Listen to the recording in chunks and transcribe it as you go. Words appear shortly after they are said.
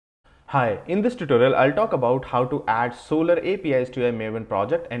Hi, in this tutorial I'll talk about how to add Solr APIs to your Maven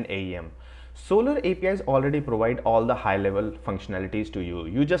project and AEM. Solr APIs already provide all the high-level functionalities to you.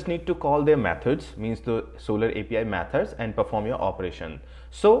 You just need to call their methods, means the Solr API methods, and perform your operation.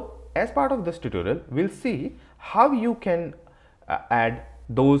 So as part of this tutorial, we'll see how you can add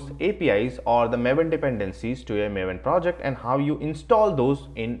those APIs or the Maven dependencies to your Maven project and how you install those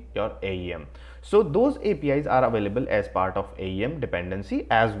in your AEM. So those APIs are available as part of AEM dependency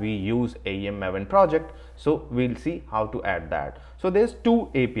as we use AEM Maven project. So we'll see how to add that. So there's two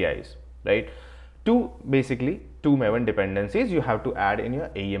APIs, right? Basically two Maven dependencies you have to add in your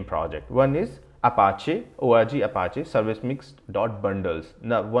AEM project. One is Apache, OSGi Apache service mix.bundles.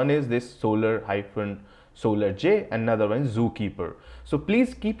 Now one is this Solr-Solr another one is Zookeeper. So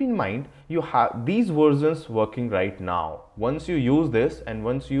please keep in mind you have these versions working right now. Once you use this and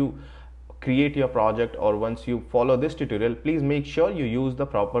once you create your project or once you follow this tutorial, please make sure you use the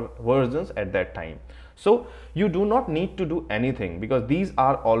proper versions at that time. So you do not need to do anything because these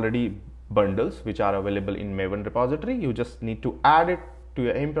are already bundles which are available in Maven repository. You just need to add it to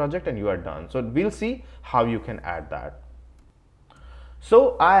your AEM project and you are done. So we'll see how you can add that.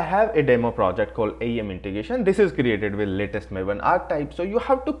 So I have a demo project called AEM integration. This is created with latest Maven archetype. So you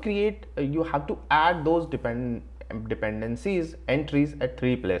have to add those dependencies entries at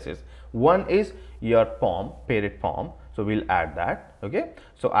three places. One is your POM, parent POM. So we'll add that. Okay.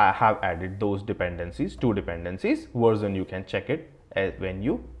 So I have added those dependencies, two dependencies. Version you can check it when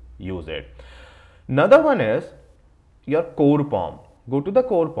you use it. Another one is your core POM. Go to the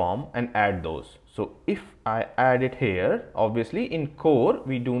core POM and add those. So if I add it here, obviously in core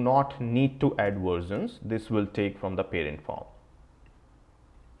we do not need to add versions. This will take from the parent POM.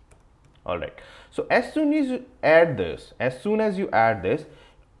 Alright, so as soon as you add this,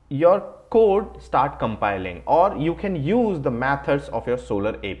 your code start compiling, or you can use the methods of your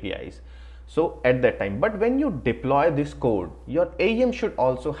Solr APIs. So at that time, but when you deploy this code, your AEM should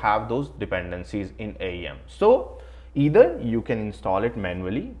also have those dependencies in AEM. So either you can install it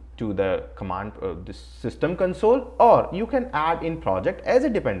manually to the command this system console, or you can add in project as a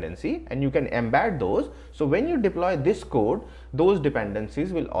dependency and you can embed those. So when you deploy this code, those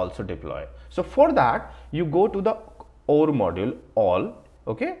dependencies will also deploy. So for that you go to the OR module all.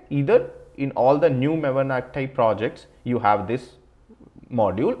 Okay, either in all the new Maven archetype projects you have this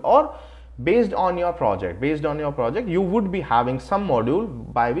module, or based on your project you would be having some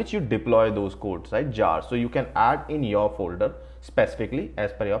module by which you deploy those codes, right? Jars. So you can add in your folder specifically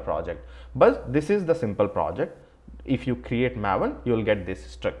as per your project, but this is the simple project. If you create Maven, you will get this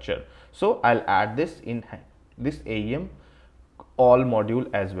structure. So I'll add this in this AEM all module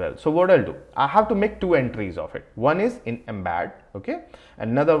as well. So what I'll do, I have to make two entries of it. One is in embed, okay,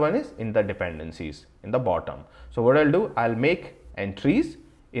 another one is in the dependencies in the bottom. So what I'll do, I'll make entries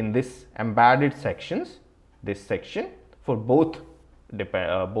in this embedded sections, this section for both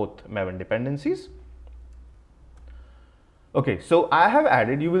Maven dependencies. Okay, so I have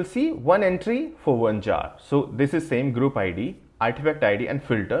added, you will see one entry for one jar. So this is same group ID, artifact ID and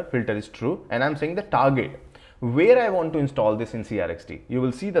filter is true, and I'm saying the target where I want to install this in CRXD. You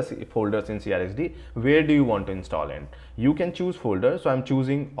will see the folders in CRXD. Where do you want to install in? You can choose folder. So I'm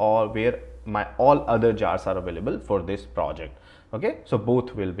choosing all where my all other jars are available for this project. Okay, so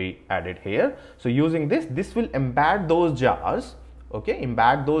both will be added here. So using this will embed those jars. Okay,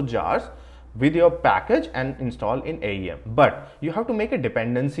 embed those jars with your package and install in AEM, but you have to make a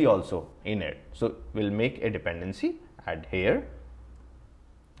dependency also in it. So we'll make a dependency, add here.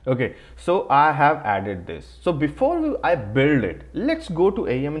 Okay, so I have added this. So before I build it, let's go to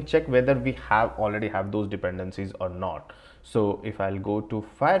AEM and check whether we already have those dependencies or not. So if I'll go to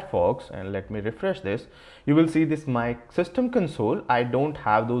Firefox and let me refresh this, you will see this my system console. I don't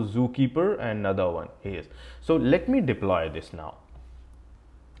have those Zookeeper and another one here. So let me deploy this now.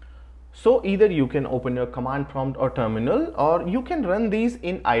 So either you can open your command prompt or terminal, or you can run these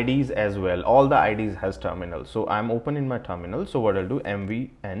in IDs as well. All the IDs has terminal. So I'm open in my terminal. So what I'll do,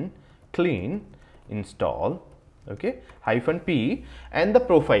 mvn clean install, okay, -p and the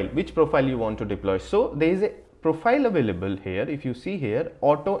profile, which profile you want to deploy. So there is a profile available here. If you see here,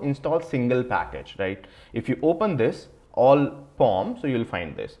 auto install single package, right? If you open this all POM, so you'll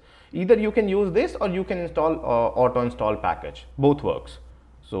find this. Either you can use this or you can install auto install package. Both works.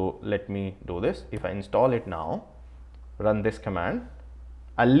 So let me do this. If I install it now, run this command.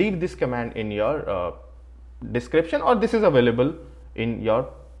 I'll leave this command in your description, or this is available in your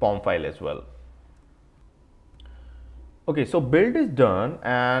POM file as well. Okay, so build is done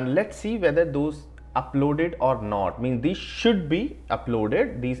and let's see whether those uploaded or not. Means these should be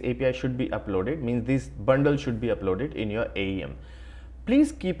uploaded. These APIs should be uploaded. Means this bundle should be uploaded in your AEM.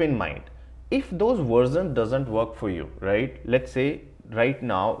 please keep in mind, if those version doesn't work for you, right? Let's say right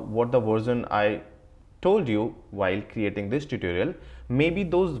now what the version I told you while creating this tutorial, maybe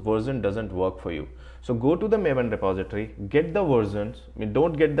those version doesn't work for you. So go to the Maven repository, get the versions. I mean,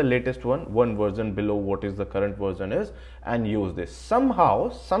 don't get the latest one version below what is the current version is, and use this. Somehow,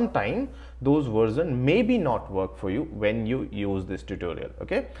 sometime those version maybe not work for you when you use this tutorial.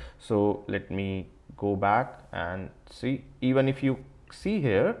 Okay, so let me go back and see. Even if you see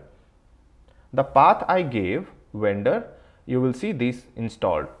here, the path I gave vendor, you will see this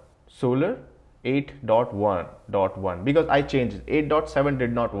installed Solr 8.1.1 because I changed it. 8.7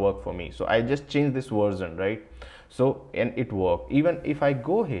 did not work for me, so I just changed this version, right? So and it worked. Even if I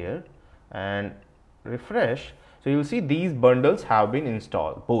go here and refresh, so you'll see these bundles have been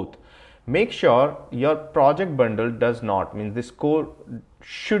installed both. Make sure your project bundle does not, means this core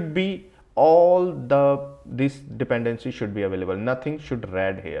should be all this dependency should be available, nothing should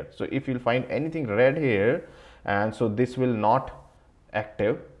red here. So if you'll find anything red here, and so this will not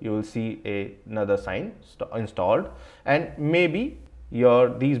active, you will see another sign installed, and maybe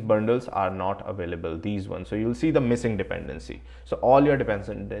these bundles are not available, these ones. So you'll see the missing dependency. So all your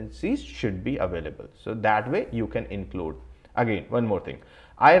dependencies should be available, so that way you can include. Again, one more thing,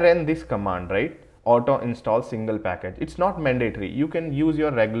 I ran this command, right? Auto install single package. It's not mandatory, you can use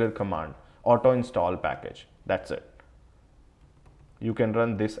your regular command, auto install package. That's it. You can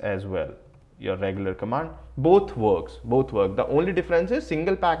run this as well, your regular command. Both work. The only difference is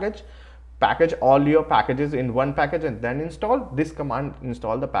single package all your packages in one package and then install. This command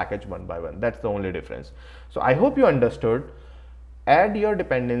install the package one by one. That's the only difference. So I hope you understood. Add your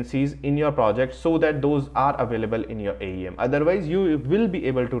dependencies in your project so that those are available in your AEM. Otherwise you will be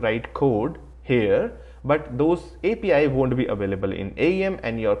able to write code here, but those API won't be available in AEM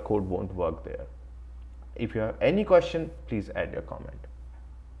and your code won't work there. If you have any question, please add your comment.